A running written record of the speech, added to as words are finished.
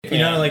You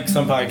know, like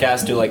some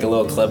podcasts do like a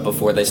little clip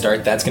before they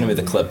start. That's going to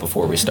be the clip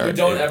before we start.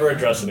 Don't ever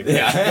address it again.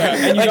 Yeah.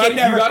 And you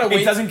gotta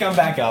wait. It doesn't come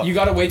back out. You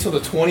gotta wait till the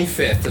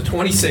 25th. The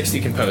 26th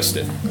you can post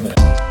it.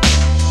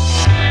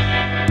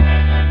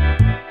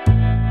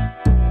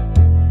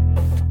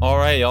 All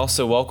right, y'all.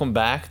 So welcome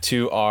back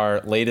to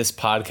our latest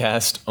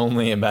podcast,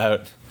 only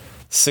about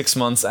 6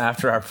 months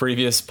after our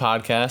previous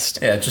podcast.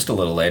 Yeah, just a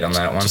little late on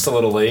that one. Just a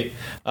little late.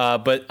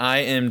 But I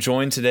am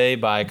joined today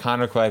by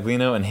Connor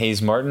Quaglino and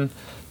Hayes Martin,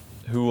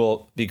 who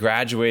will be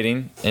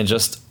graduating in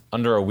just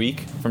under a week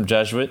from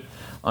Jesuit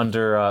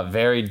under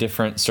very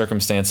different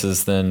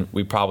circumstances than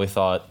we probably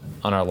thought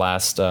on our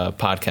last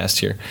podcast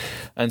here.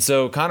 And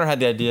so Connor had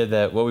the idea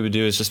that what we would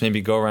do is just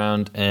maybe go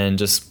around and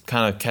just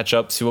kind of catch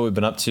up, see what we've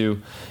been up to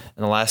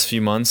in the last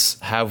few months.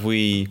 Have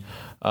we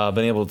been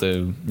able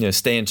to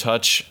stay in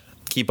touch,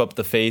 keep up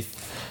the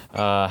faith?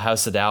 How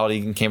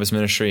Sodality and campus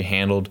ministry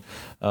handled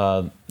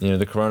the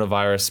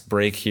coronavirus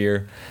break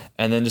here,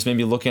 and then just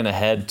maybe looking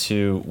ahead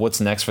to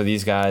what's next for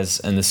these guys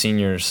and the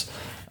seniors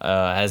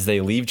as they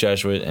leave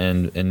Jesuit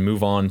and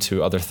move on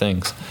to other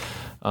things.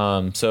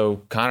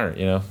 So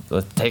Connor,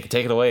 take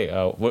it away.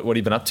 What have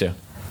you been up to?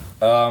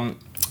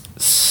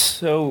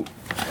 So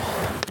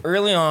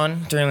early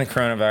on during the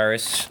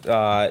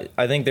coronavirus,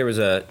 I think there was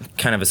a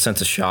kind of a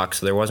sense of shock,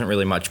 so there wasn't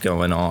really much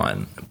going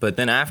on. But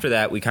then after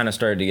that, we kind of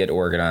started to get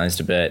organized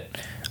a bit.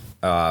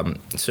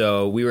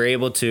 So we were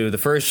able to, the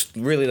first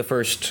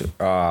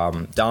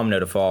domino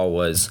to fall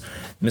was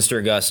Mr.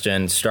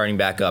 Augustine starting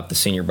back up the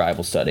senior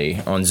Bible study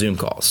on Zoom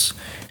calls.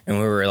 And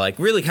we were like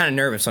really kind of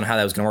nervous on how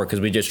that was going to work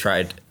because we just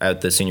tried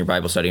out the senior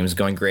Bible study. It was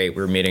going great.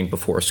 We were meeting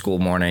before school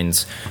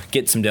mornings,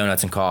 getting some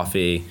donuts and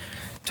coffee,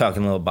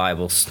 talking little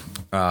Bibles.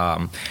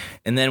 And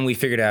then we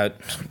figured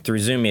out through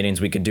Zoom meetings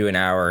we could do an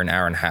hour and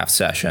a half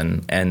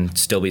session and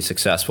still be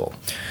successful.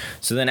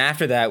 So then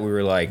after that, we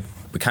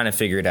kind of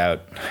figured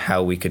out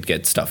how we could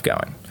get stuff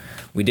going.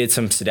 We did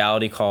some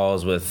Sodality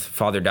calls with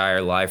Father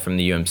Dyer live from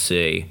the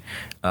UMC.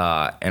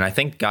 And I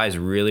think guys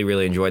really,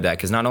 really enjoyed that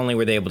because not only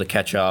were they able to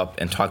catch up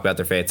and talk about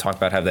their faith, talk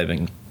about how they've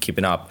been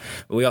keeping up,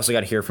 but we also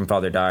got to hear from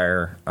Father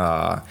Dyer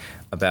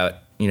about,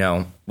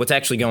 what's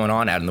actually going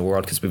on out in the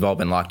world because we've all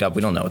been locked up.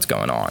 We don't know what's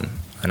going on.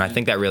 And I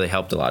think that really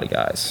helped a lot of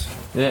guys.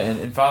 Yeah,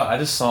 and Father, I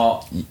just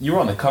saw you were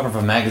on the cover of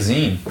a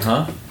magazine,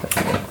 huh?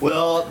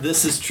 Well,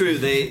 this is true.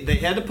 They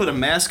had to put a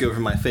mask over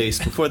my face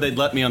before they'd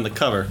let me on the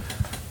cover.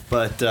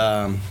 But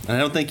and I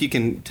don't think you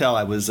can tell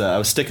I was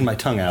sticking my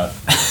tongue out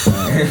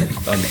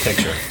on the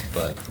picture.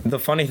 But the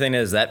funny thing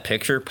is that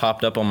picture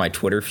popped up on my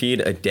Twitter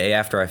feed a day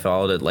after I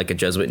followed it, like a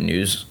Jesuit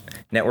News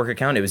Network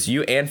account. It was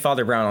you and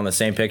Father Brown on the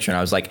same picture, and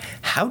I was like,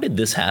 "How did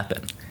this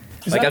happen?"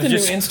 Is that the new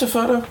Insta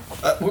photo?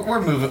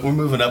 We're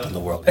moving up in the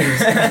world.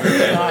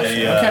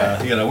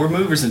 Okay. We're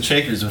movers and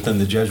shakers within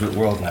the Jesuit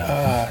world now.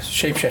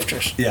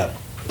 Shapeshifters. Yeah,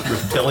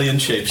 reptilian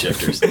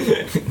shapeshifters.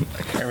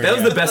 That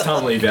was the best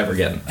homily you've ever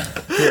gotten.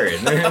 Period.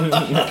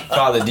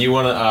 Father, do you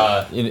want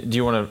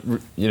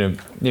to,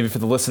 maybe for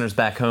the listeners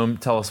back home,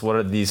 tell us what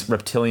are these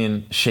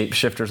reptilian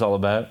shapeshifters all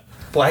about?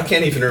 Well, I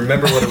can't even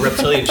remember what a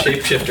reptilian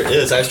shapeshifter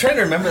is. I was trying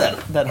to remember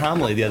that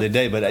homily the other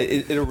day, but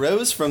it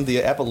arose from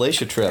the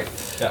Appalachia trip,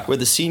 where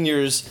the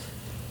seniors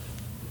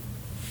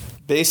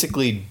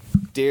basically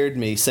dared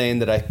me, saying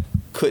that I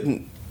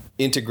couldn't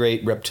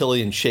integrate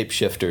reptilian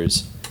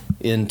shapeshifters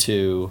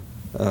into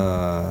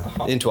a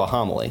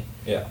homily.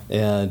 Yeah.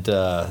 And,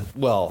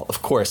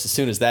 of course, as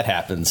soon as that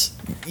happens,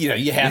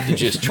 you have to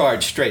just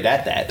charge straight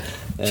at that.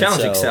 And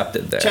Challenge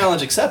accepted there.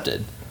 Challenge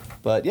accepted.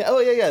 But,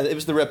 it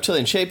was the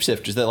reptilian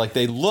shapeshifters that,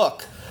 they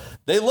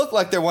look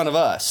like they're one of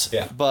us.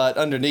 Yeah. But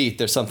underneath,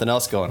 there's something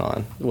else going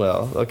on.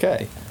 Well,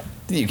 okay.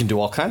 You can do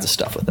all kinds of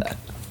stuff with that.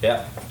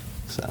 Yeah.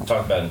 So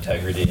talk about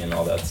integrity and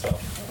all that stuff.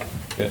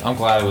 Good. I'm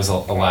glad it was a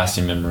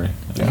lasting memory.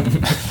 Yeah.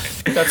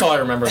 That's all I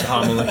remember of the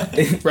homily.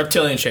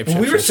 Reptilian shapeshifters.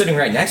 We were sitting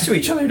right next to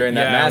each other during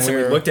that mass, and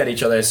we looked at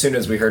each other as soon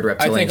as we heard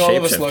reptilian shapeshifters. I think all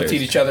of us looked at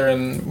each other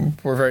and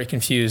were very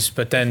confused,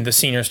 but then the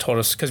seniors told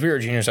us, because we were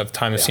juniors at the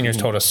time, the seniors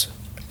told us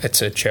it's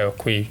a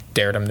joke. We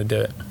dared them to do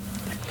it.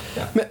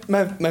 Yeah.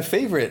 My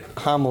favorite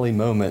homily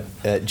moment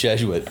at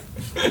Jesuit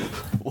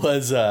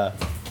was the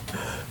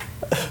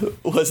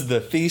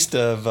feast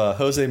of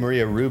Jose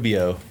Maria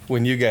Rubio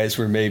when you guys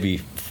were maybe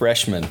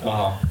freshmen.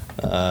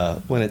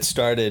 When it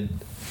started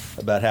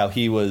about how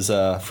he was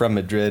from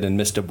Madrid and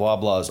Mr.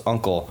 Boisbla's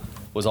uncle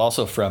was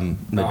also from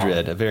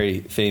Madrid, a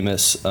very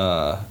famous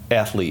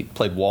athlete,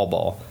 played wall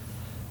ball,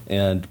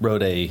 and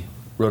wrote a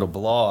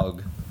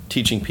blog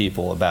teaching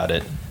people about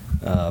it.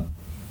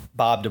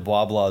 Bob de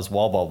Boisbla's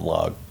wall ball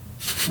blog.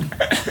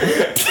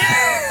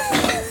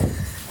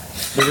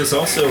 There was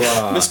also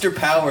Mr.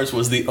 Powers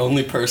was the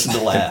only person to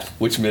laugh,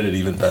 which made it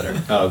even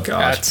better. Oh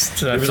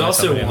gosh! There was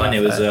also one. It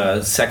was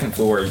a second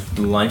floor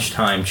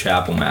lunchtime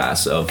chapel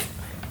mass of,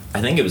 I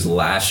think it was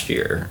last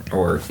year,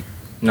 or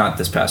not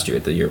this past year,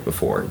 the year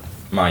before,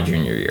 my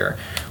junior year,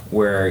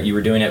 where you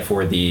were doing it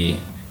for the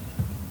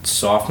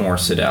sophomore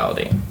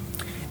Sodality,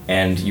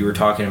 and you were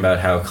talking about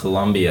how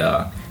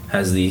Colombia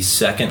has the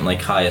second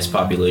highest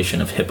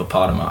population of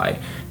hippopotami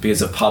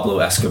because of Pablo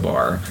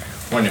Escobar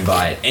went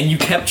by it, and you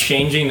kept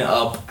changing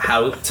up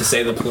how to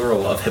say the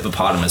plural of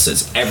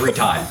hippopotamuses every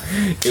time.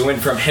 It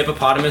went from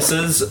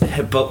hippopotamuses,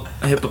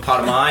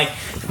 hippopotami,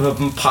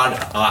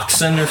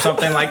 oxen, or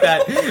something like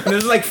that. And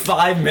there's like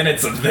 5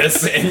 minutes of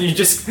this, and you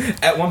just,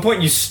 at one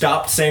point, you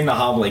stopped saying the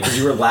homily because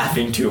you were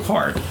laughing too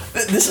hard.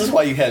 This is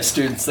why you have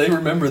students. They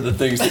remember the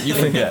things that you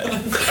forget.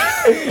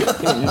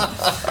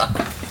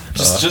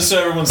 Just so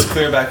everyone's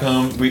clear back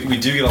home, we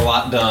do get a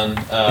lot done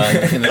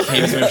in the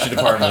Campus Ministry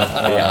Department.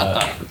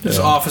 This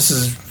office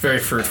is very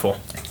fruitful.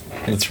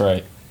 That's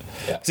right.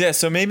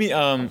 So maybe,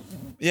 so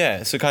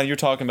kind of you're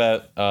talking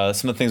about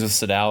some of the things with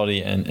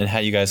Sodality and how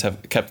you guys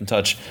have kept in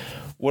touch.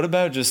 What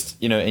about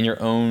just, in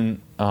your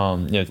own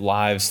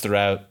lives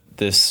throughout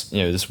this,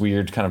 this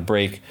weird kind of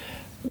break?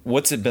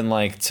 What's it been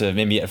like to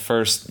maybe at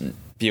first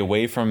be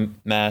away from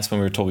Mass when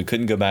we were told we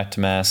couldn't go back to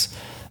Mass?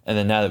 And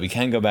then now that we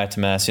can go back to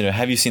Mass,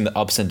 have you seen the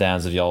ups and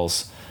downs of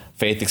y'all's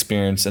faith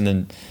experience? And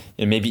then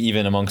maybe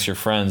even amongst your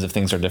friends if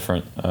things are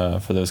different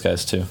for those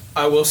guys too?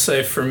 I will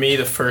say for me,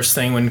 the first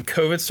thing, when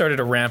COVID started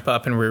to ramp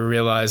up and we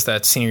realized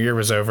that senior year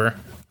was over,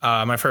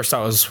 my first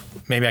thought was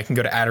maybe I can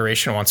go to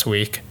adoration once a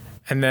week.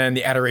 And then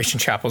the adoration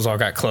chapels all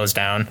got closed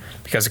down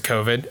because of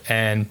COVID.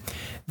 And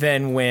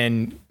then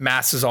when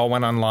masses all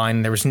went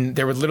online, there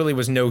literally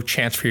was no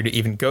chance for you to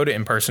even go to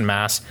in-person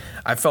Mass.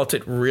 I felt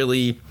it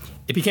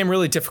became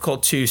really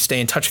difficult to stay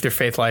in touch with your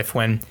faith life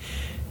when,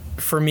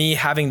 for me,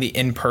 having the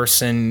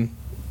in-person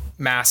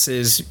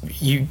Masses,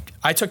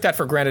 I took that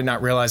for granted,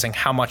 not realizing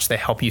how much they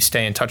help you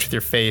stay in touch with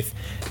your faith.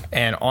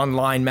 And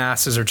online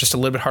Masses are just a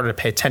little bit harder to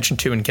pay attention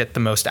to and get the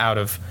most out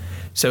of.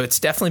 So it's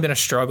definitely been a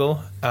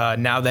struggle.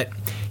 Now that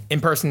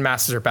in-person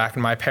Masses are back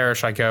in my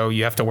parish,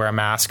 you have to wear a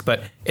mask,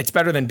 but it's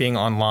better than being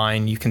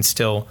online. You can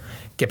still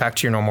get back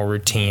to your normal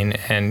routine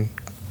and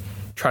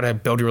try to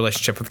build your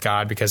relationship with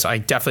God, because I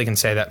definitely can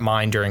say that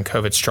mine during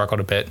COVID struggled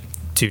a bit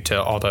due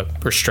to all the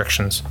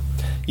restrictions.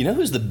 You know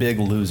who's the big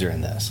loser in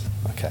this?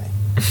 Okay.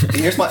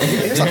 Here's a hot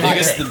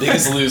take. The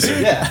biggest loser.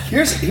 Yeah.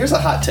 Here's a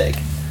hot take.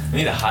 I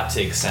need a hot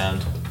take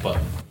sound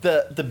button.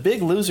 The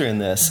big loser in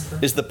this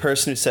is the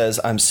person who says,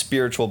 I'm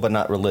spiritual but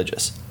not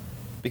religious.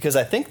 Because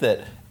I think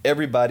that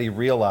everybody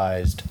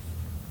realized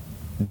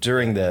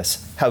during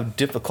this how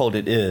difficult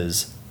it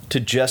is to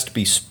just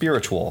be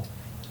spiritual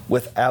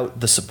without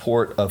the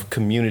support of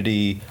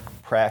community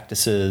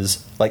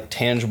practices, like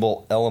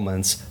tangible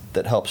elements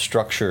that help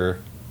structure,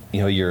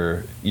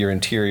 your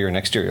interior and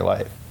exterior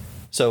life.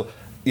 So,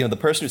 the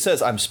person who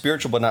says, I'm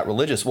spiritual but not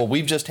religious, well,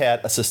 we've just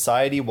had a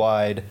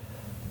society-wide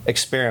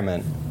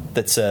experiment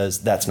that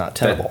says that's not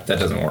tenable. That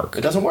doesn't work.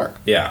 It doesn't work.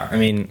 Yeah, I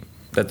mean,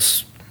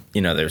 that's,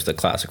 there's the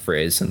classic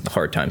phrase, in the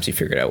hard times you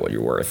figured out what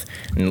you're worth.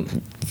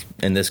 And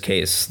in this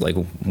case, like,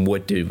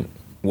 what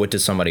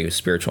does somebody who's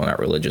spiritual and not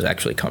religious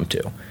actually come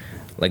to?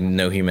 Like,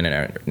 no human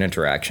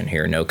interaction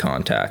here, no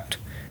contact,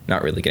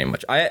 not really getting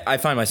much. I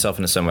find myself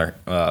in a similar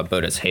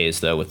boat as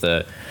Hayes, though, with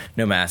the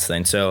no Mass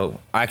thing. So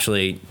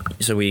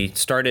we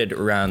started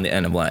around the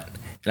end of Lent,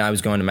 and I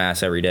was going to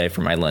Mass every day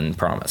for my Lenten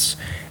promise.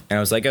 And I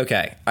was like,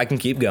 okay, I can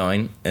keep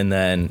going. And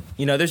then,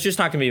 there's just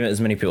not going to be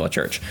as many people at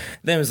church.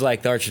 Then it was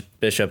like the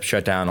Archbishop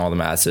shut down all the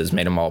Masses,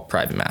 made them all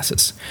private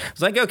Masses. I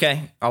was like,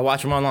 okay, I'll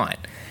watch them online.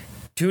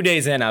 2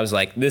 days in, I was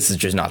like, this is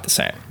just not the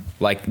same.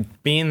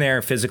 Like, being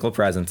there, physical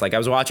presence. Like, I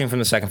was watching from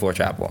the second floor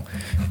chapel.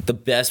 The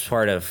best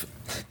part of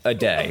a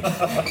day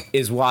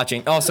is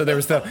watching. Also, there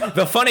was the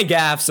funny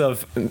gaffes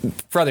of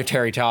Brother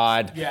Terry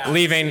Todd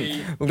leaving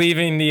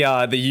the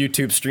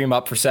YouTube stream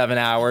up for 7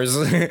 hours,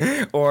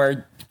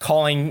 or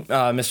calling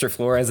Mr.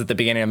 Flores at the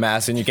beginning of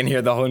Mass, and you can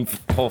hear the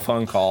whole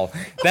phone call.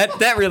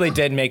 That really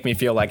did make me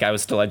feel like I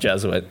was still a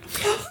Jesuit.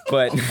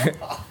 But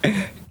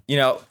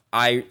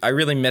I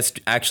really missed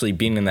actually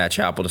being in that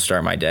chapel to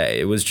start my day.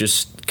 It was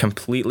just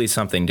completely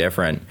something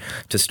different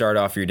to start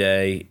off your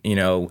day,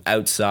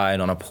 outside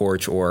on a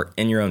porch or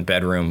in your own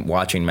bedroom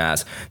watching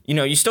Mass.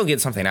 You still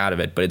get something out of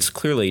it, but it's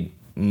clearly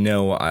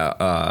no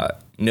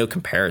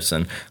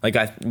comparison. Like,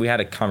 we had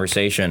a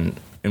conversation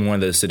in one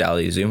of those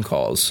Sodality Zoom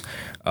calls.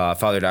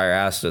 Father Dyer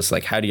asked us,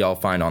 like, how do y'all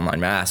find online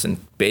Mass? And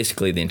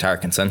basically the entire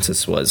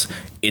consensus was,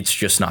 it's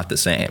just not the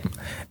same.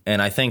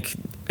 And I think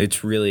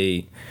it's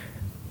really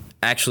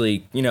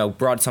actually,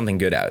 brought something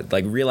good out.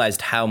 Like,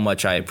 realized how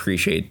much I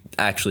appreciate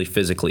actually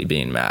physically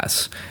being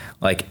Mass.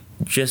 Like,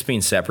 just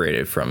being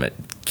separated from it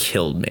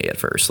killed me at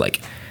first.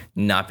 Like,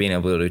 not being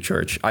able to go to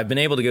church. I've been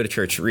able to go to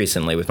church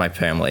recently with my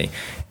family,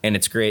 and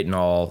it's great and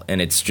all,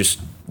 and it's just,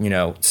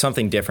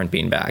 something different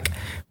being back.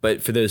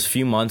 But for those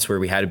few months where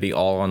we had to be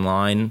all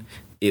online,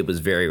 it was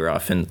very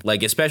rough. And,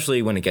 like,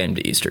 especially when it came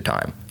to Easter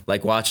time.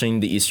 Like,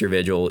 watching the Easter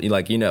Vigil,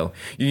 like, you're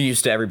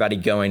used to everybody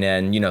going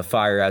in,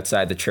 fire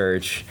outside the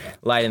church,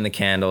 lighting the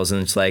candles,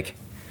 and it's like,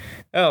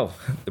 oh,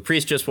 the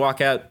priest just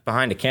walk out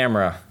behind a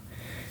camera.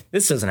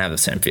 This doesn't have the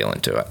same feeling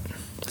to it.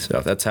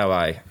 So that's how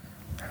I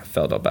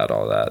felt about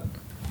all that.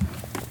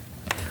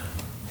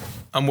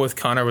 I'm with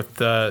Connor with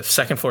the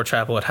second floor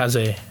chapel. It has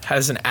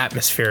an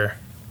atmosphere.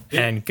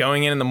 And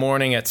going in the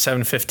morning at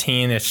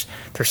 7:15,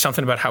 there's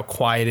something about how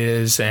quiet it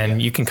is, and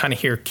you can kind of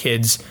hear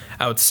kids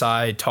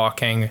outside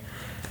talking.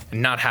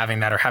 And not having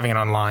that or having it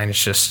online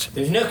is just,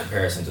 There's no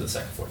comparison to the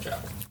second floor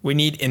chapel. we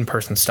need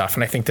in-person stuff.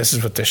 And I think this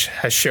is what this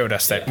has showed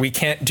us, that we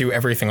can't do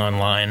everything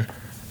online,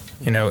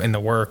 in the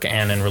work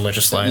and in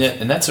religious life. Yeah,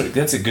 and that's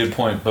a good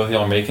point both of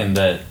y'all are making,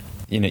 that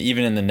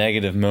even in the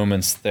negative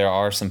moments there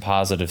are some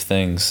positive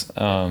things.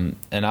 And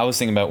I was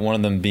thinking about one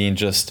of them being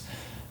just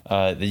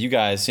that you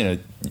guys,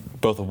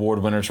 both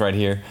award winners right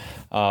here,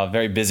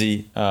 very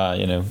busy,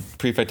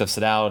 prefect of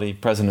sodality,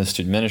 president of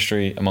student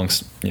ministry,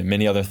 amongst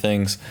many other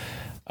things.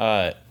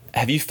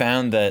 Have you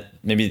found that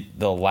maybe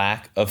the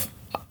lack of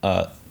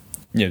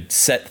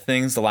set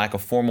things, the lack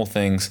of formal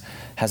things,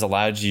 has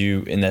allowed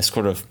you in that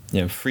sort of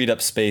freed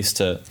up space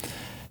to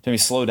maybe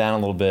slow down a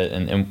little bit?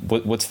 And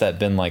what's that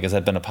been like? Has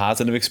that been a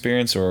positive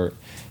experience, or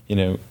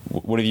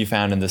what have you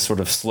found in this sort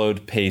of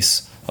slowed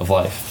pace of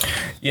life?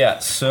 Yeah,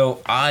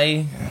 so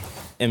I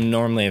am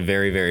normally a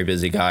very, very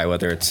busy guy,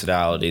 whether it's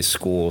sodality,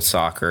 school,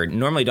 soccer.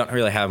 Normally don't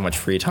really have much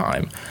free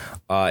time.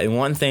 And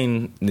one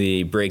thing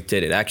the break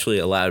did, it actually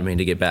allowed me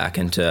to get back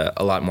into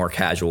a lot more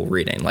casual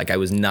reading. Like, I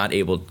was not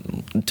able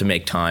to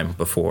make time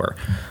before.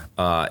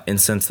 And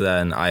since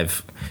then,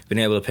 I've been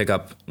able to pick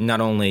up not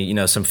only,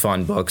 some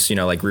fun books,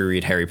 like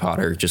reread Harry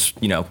Potter, just,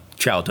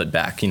 childhood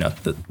back,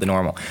 the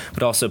normal,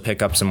 but also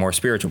pick up some more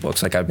spiritual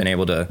books. Like, I've been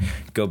able to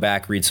go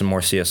back, read some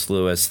more C.S.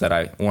 Lewis that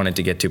I wanted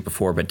to get to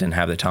before but didn't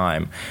have the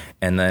time.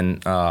 And then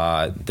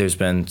there's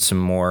been some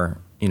more,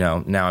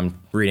 now I'm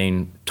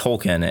reading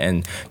Tolkien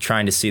and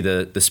trying to see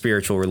the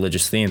spiritual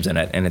religious themes in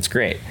it, and it's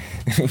great.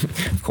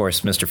 Of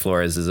course, Mr.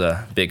 Flores is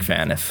a big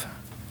fan if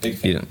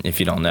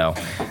you don't know.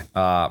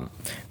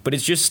 But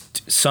it's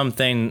just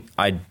something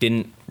I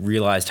didn't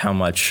realize how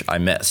much I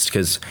missed,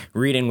 because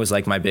reading was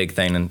like my big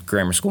thing in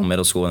grammar school,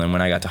 middle school, and then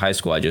when I got to high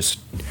school, I just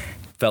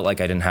felt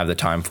like I didn't have the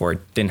time for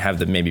it, didn't have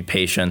the maybe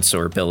patience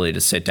or ability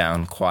to sit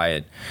down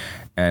quiet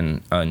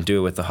and do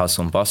it with the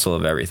hustle and bustle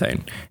of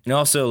everything. And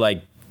also,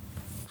 like,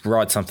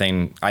 brought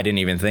something I didn't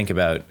even think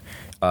about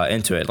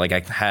into it. Like,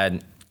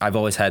 I've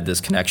always had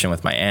this connection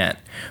with my aunt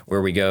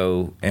where we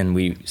go and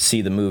we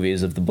see the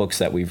movies of the books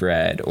that we've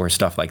read or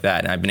stuff like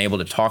that. And I've been able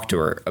to talk to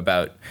her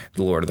about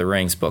the Lord of the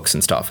Rings books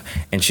and stuff.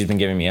 And she's been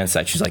giving me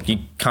insight. She's like,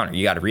 Connor,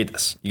 you got to read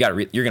this. You got to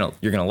read. You're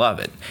gonna love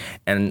it.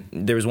 And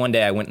there was one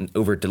day I went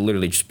over to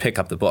literally just pick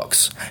up the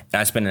books, and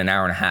I spent an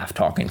hour and a half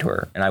talking to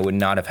her. And I would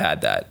not have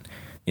had that,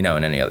 in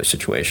any other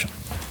situation.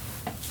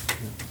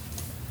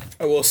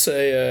 I will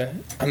say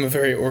I'm a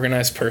very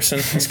organized person,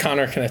 as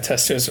Connor can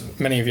attest to, as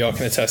many of y'all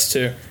can attest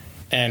to.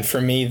 And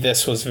for me,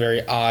 this was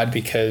very odd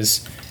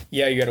because,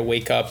 you got to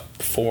wake up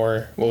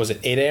for,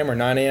 8 a.m. or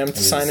 9 a.m. to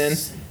sign in?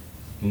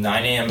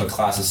 9 a.m., but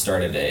classes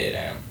started at 8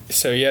 a.m.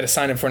 So you had to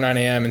sign in for 9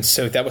 a.m. And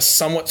so that was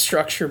somewhat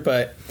structured,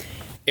 but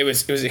it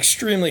was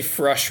extremely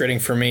frustrating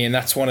for me. And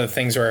that's one of the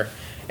things where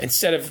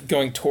instead of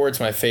going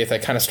towards my faith, I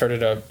kind of started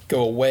to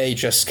go away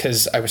just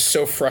because I was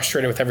so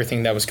frustrated with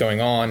everything that was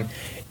going on.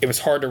 It was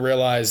hard to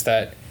realize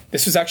that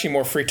this was actually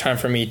more free time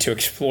for me to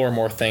explore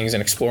more things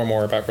and explore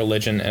more about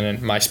religion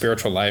and my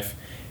spiritual life.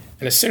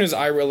 And as soon as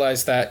I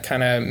realized that,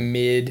 kind of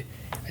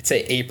I'd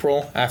say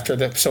April,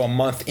 so a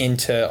month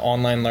into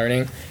online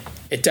learning,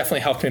 it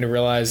definitely helped me to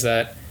realize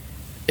that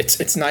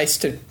it's nice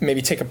to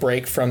maybe take a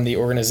break from the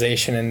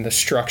organization and the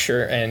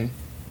structure and,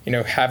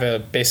 have a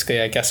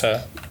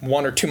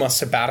 1 or 2 month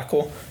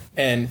sabbatical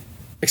and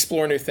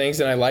explore new things.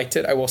 And I liked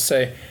it. I will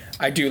say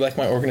I do like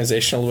my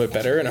organization a little bit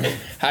better, and I'm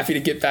happy to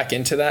get back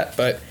into that.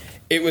 But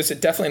it was a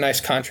definitely nice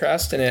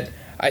contrast, and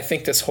I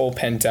think this whole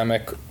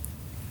pandemic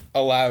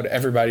allowed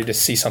everybody to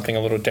see something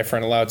a little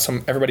different, allowed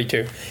everybody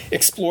to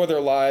explore their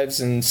lives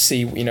and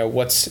see,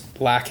 what's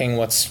lacking,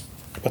 what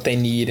they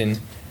need, and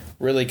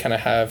really kind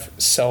of have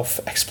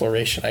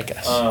self-exploration, I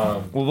guess.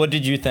 Well, what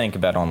did you think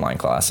about online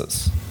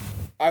classes?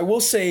 I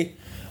will say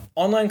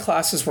online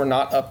classes were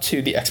not up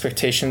to the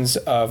expectations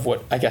of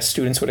what I guess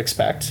students would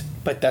expect,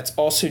 but that's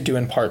also due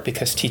in part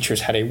because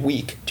teachers had a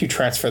week to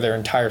transfer their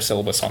entire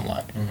syllabus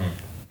online. Mm-hmm.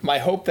 My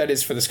hope that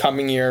is for this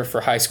coming year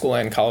for high school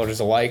and colleges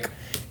alike,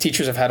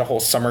 teachers have had a whole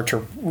summer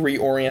to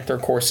reorient their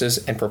courses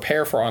and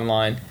prepare for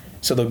online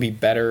so they'll be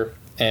better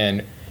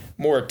and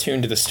more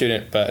attuned to the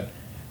student. But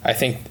I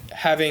think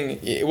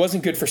it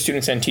wasn't good for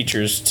students and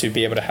teachers to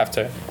be able to have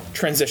to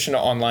transition to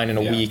online in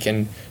a week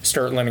and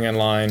start learning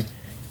online.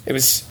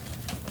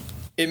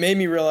 It made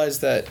me realize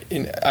that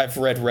I've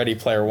read Ready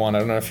Player One. I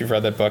don't know if you've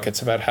read that book.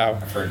 It's about how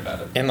I've heard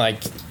about it. And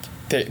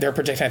they're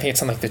projecting, I think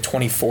it's in the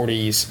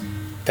 2040s,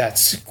 that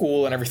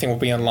school and everything will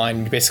be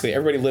online. Basically,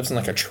 everybody lives in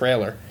a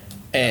trailer,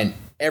 and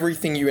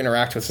everything you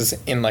interact with is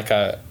in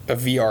a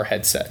VR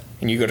headset,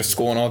 and you go to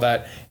school and all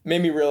that. It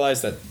made me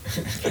realize that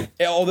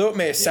although it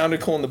may have sounded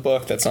cool in the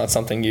book, that's not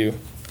something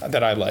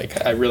that I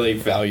like. I really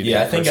value that.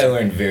 Yeah, I think I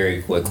learned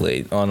very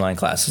quickly online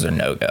classes are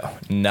no-go,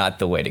 not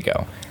the way to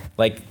go.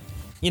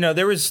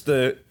 There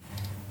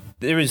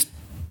was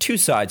two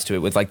sides to it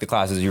with the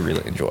classes you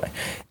really enjoy.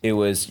 It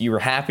was you were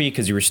happy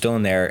because you were still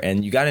in there,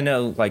 and you got to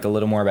know a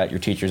little more about your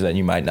teachers that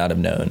you might not have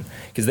known,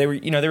 because they were a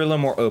little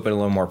more open, a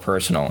little more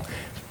personal.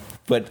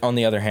 But on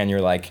the other hand,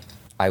 you're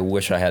I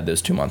wish I had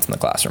those 2 months in the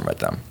classroom with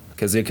them,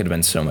 because it could have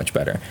been so much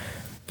better.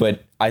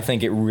 But I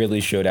think it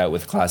really showed out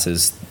with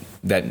classes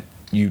that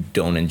you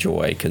don't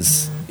enjoy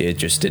because it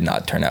just did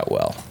not turn out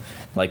well.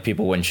 Like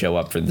people wouldn't show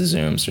up for the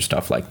Zooms or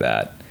stuff like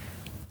that.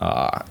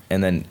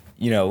 And then,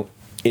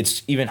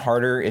 it's even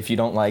harder if you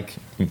don't like,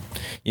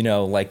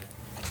 like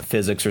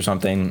physics or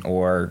something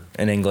or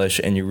an English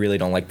and you really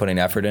don't like putting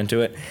effort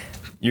into it.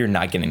 You're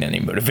not getting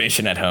any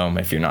motivation at home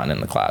if you're not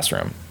in the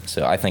classroom.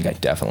 So I think I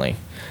definitely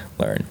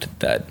learned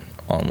that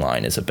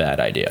online is a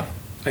bad idea.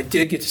 I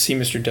did get to see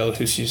Mr.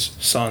 Delahoussie's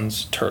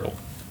son's turtle.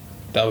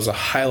 That was a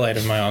highlight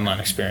of my online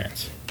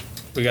experience.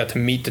 We got to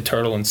meet the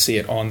turtle and see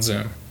it on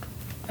Zoom.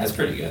 That's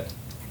pretty good.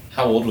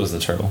 How old was the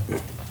turtle?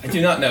 I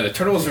do not know. The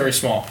turtle was very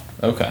small.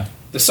 Okay.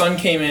 The son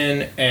came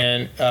in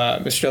and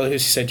Mr. Delahousie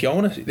said, "Do y'all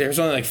want to?" There's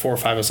only like 4 or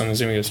 5 of us on the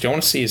Zoom. He goes, "Do you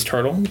want to see his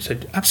turtle?" We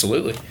said,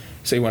 "Absolutely."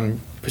 So he went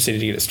and proceeded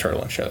to get his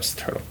turtle and show us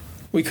the turtle.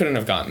 We couldn't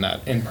have gotten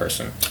that in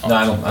person. No,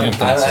 I don't think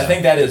so. I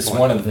think that is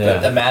one of Yeah,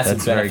 the massive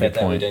that's a very benefit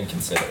good that we point. didn't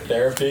consider.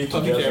 Therapy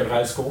to Jesuit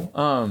high school.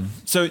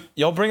 So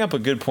y'all bring up a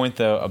good point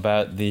though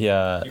about the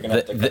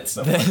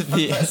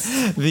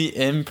the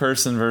in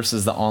person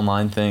versus the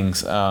online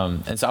things.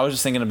 And so I was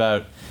just thinking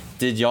about,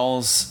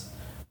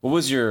 what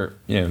was your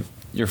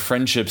your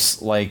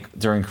friendships like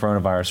during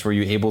coronavirus? Were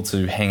you able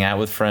to hang out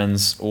with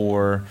friends,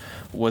 or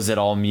was it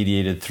all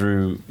mediated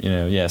through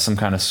some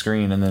kind of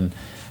screen? And then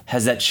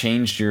has that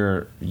changed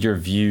your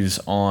views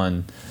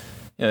on?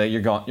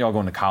 Y'all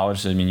going to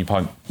college, so I mean, you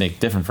probably make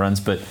different friends,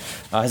 but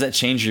has that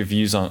changed your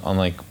views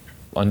on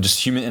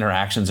just human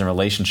interactions and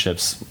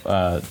relationships?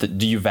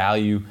 Do you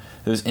value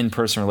those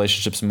in-person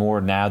relationships more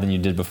now than you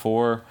did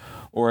before,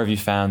 or have you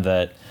found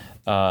that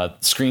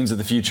screens of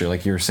the future,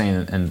 like you were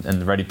saying in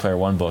the Ready Player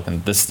One book,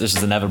 and this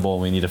is inevitable,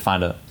 and we need to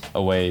find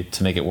a way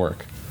to make it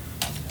work?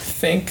 I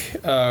think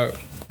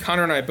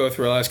Connor and I both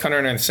realized, Connor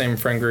and I are in the same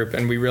friend group,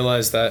 and we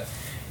realized that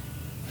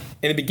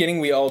in the beginning,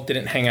 we all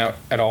didn't hang out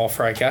at all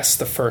for, I guess,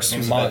 the first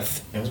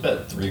month. It was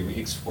about 3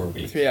 weeks, 4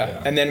 weeks.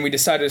 Yeah. And then we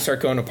decided to start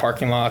going to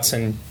parking lots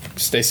and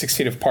stay 6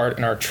 feet apart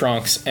in our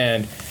trunks.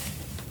 And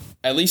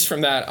at least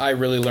from that, I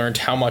really learned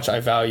how much I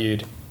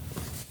valued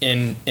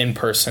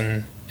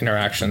in-person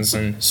interactions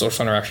and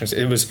social interactions.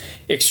 It was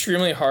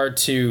extremely hard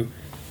to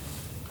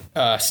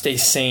stay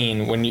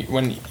sane when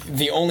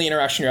the only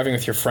interaction you're having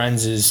with your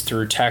friends is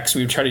through text.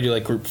 We would try to do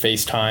like group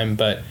FaceTime,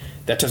 but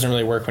that doesn't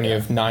really work when you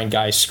have 9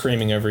 guys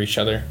screaming over each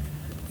other.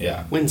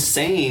 Yeah. When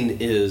sane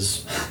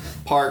is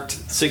parked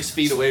 6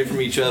 feet away from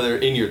each other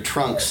in your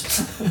trunks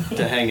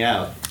to hang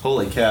out.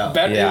 Holy cow.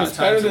 It was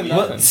better than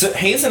nothing. So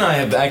Hayes and I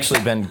have actually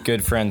been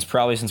good friends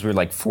probably since we were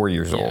like 4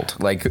 years old.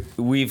 Like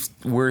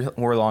we're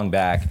long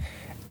back,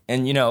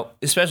 and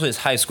especially as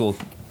high school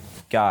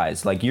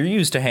guys, like you're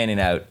used to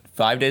hanging out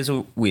 5 days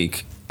a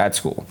week at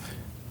school,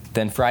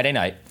 then Friday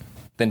night,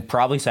 then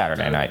probably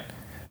Saturday night.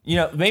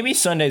 Maybe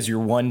Sundays you're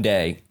one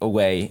day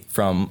away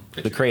from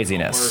the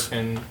craziness.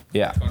 And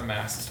Yeah. go to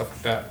mass and stuff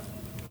like that.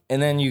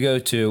 And then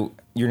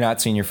you're not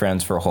seeing your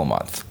friends for a whole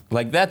month.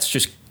 Like that's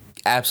just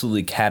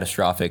absolutely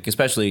catastrophic,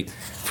 especially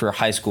for a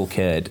high school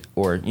kid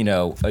or,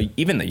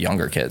 even the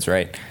younger kids,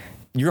 right?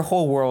 Your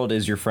whole world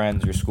is your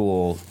friends, your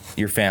school,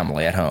 your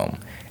family at home.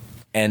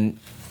 And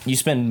you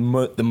spend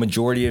the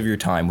majority of your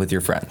time with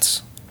your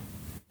friends.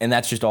 And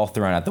that's just all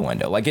thrown out the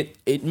window. Like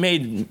it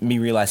made me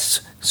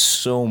realize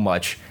so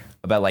much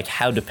about like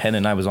how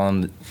dependent I was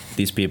on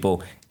these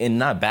people in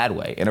not a bad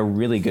way, in a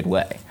really good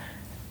way.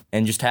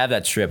 And just have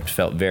that stripped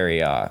felt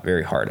very,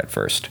 very hard at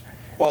first.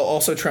 While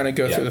also trying to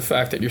go through the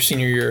fact that your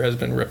senior year has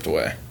been ripped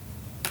away.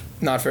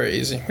 Not very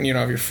easy when you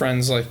don't have your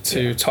friends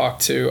to talk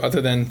to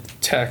other than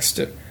text.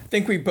 I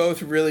think we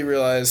both really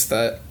realized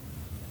that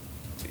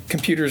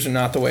computers are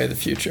not the way of the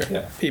future.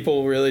 Yeah.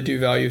 People really do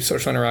value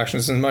social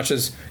interactions as much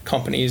as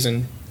companies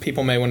and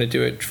people may want to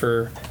do it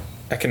for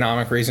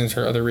economic reasons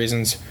or other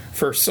reasons.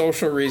 For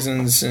social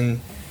reasons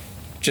and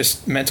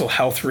just mental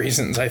health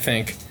reasons, I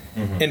think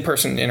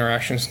in-person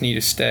interactions need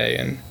to stay,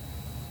 and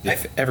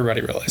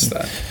everybody realized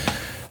that.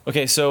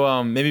 Okay,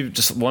 so maybe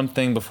just one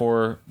thing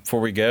before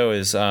we go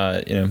is,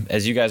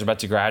 as you guys are about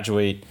to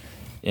graduate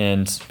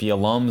and be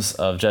alums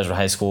of Jesuit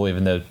High School,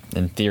 even though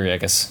in theory, I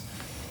guess,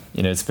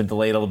 it's been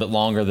delayed a little bit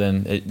longer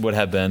than it would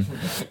have been.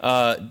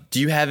 Do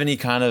you have any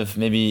kind of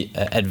maybe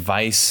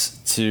advice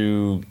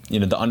to, the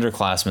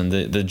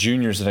underclassmen, the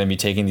juniors that are going to be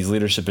taking these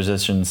leadership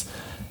positions?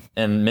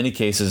 In many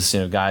cases,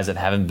 guys that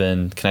haven't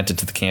been connected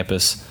to the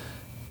campus,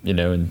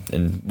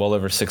 in well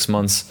over 6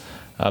 months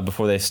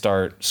before they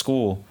start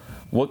school.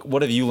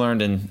 What have you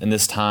learned in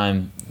this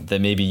time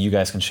that maybe you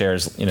guys can share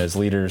as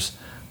leaders?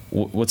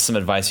 What's some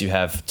advice you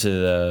have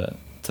to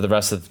the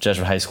rest of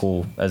Jesuit High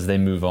School as they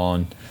move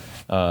on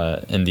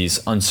in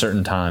these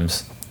uncertain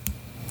times?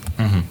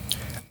 Mm-hmm.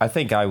 I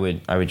think I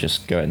would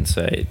just go ahead and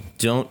say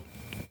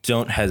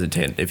don't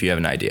hesitate if you have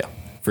an idea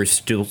for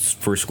school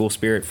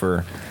spirit,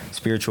 for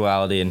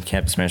spirituality and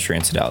campus ministry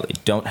and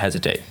synodality. Don't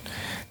hesitate,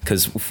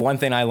 because one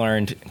thing I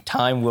learned: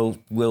 time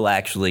will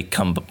actually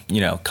come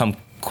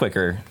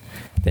quicker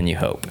than you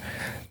hope.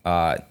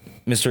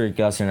 Mr.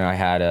 Gustin and I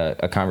had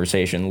a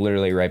conversation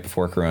literally right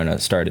before Corona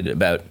started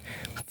about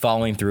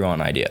following through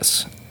on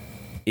ideas.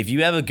 if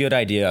you have a good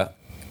idea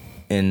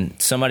and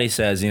somebody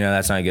says,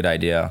 that's not a good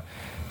idea,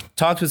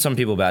 talk with some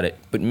people about it,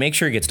 but make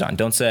sure it gets done.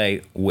 Don't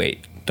say,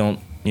 wait, don't,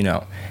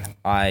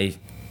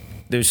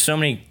 there's so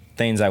many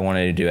things I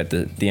wanted to do at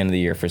the end of the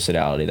year for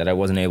Sodality that I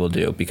wasn't able to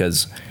do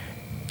because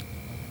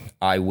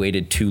I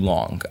waited too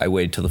long. I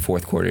waited till the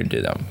fourth quarter to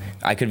do them.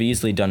 I could have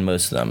easily done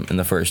most of them in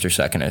the first or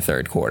second or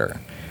third quarter.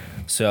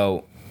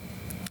 So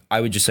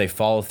I would just say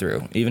follow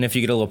through. Even if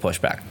you get a little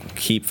pushback,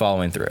 keep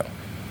following through.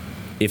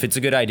 If it's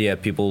a good idea,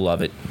 people will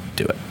love it,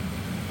 do it.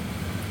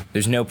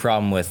 There's no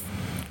problem with,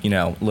 a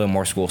little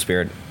more school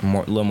spirit, a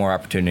little more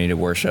opportunity to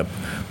worship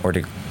or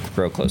to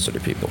grow closer to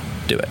people.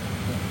 Do it.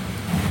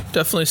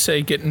 Definitely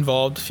say get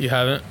involved if you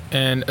haven't.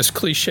 And as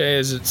cliche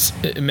as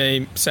it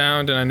may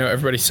sound, and I know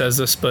everybody says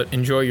this, but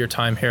enjoy your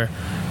time here.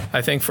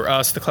 I think for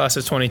us, the class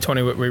of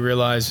 2020, what we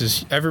realize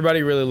is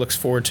everybody really looks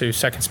forward to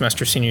second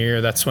semester senior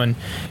year. That's when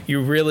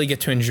you really get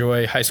to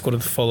enjoy high school to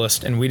the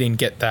fullest, and we didn't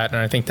get that. And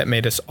I think that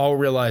made us all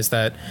realize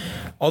that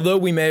although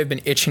we may have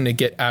been itching to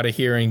get out of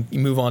here and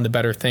move on to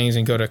better things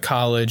and go to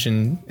college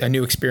and a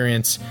new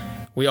experience,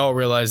 we all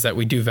realized that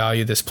we do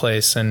value this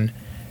place, and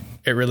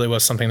it really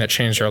was something that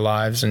changed our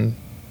lives. And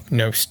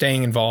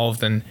staying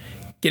involved and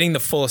getting the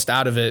fullest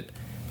out of it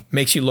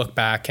makes you look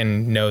back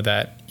and know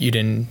that you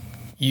didn't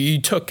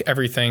take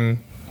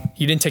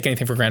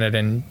anything for granted,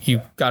 and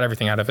you got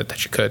everything out of it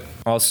that you could.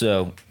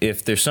 Also,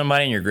 if there's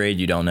somebody in your grade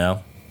you don't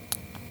know,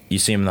 you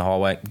see them in the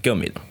hallway, go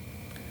meet them.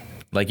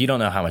 You don't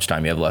know how much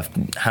time you have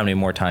left, how many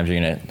more times you're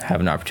going to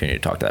have an opportunity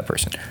to talk to that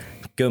person.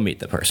 Go meet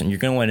the person. You're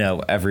going to want to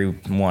know every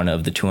one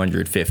of the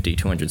 250,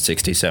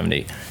 260,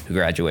 70 who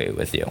graduate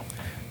with you.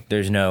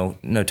 There's no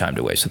time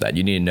to waste with that.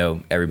 You need to know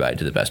everybody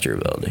to the best of your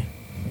ability.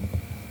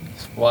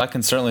 Well, I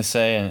can certainly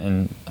say,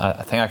 and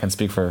I think I can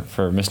speak for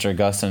Mr.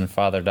 Augustine and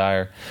Father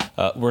Dyer,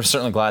 we're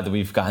certainly glad that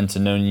we've gotten to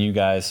know you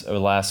guys over the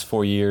last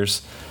 4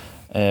 years,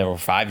 or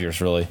 5 years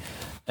really.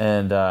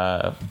 And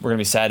we're going to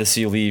be sad to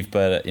see you leave,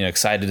 but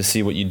excited to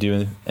see what you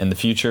do in the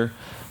future.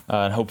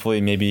 And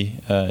hopefully maybe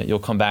you'll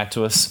come back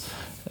to us,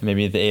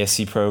 maybe at the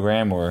ASC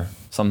program or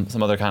some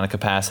other kind of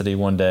capacity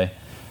one day.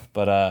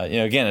 But,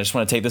 again, I just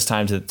want to take this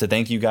time to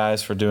thank you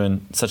guys for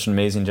doing such an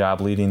amazing job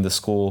leading the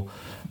school,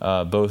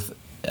 both,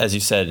 as you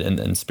said,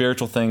 in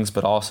spiritual things,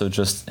 but also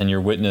just in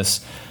your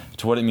witness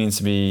to what it means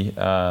to be,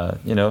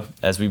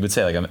 as we would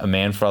say, like a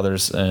man for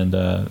others. And,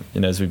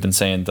 as we've been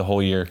saying the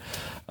whole year,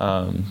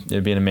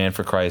 being a man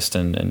for Christ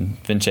and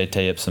Vince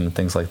Teipsum and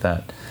things like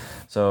that.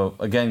 So,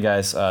 again,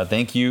 guys,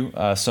 thank you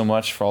so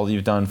much for all that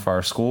you've done for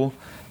our school,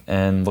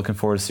 and looking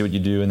forward to see what you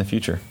do in the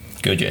future.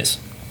 Go Jays.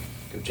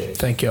 Go Jays.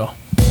 Thank you all.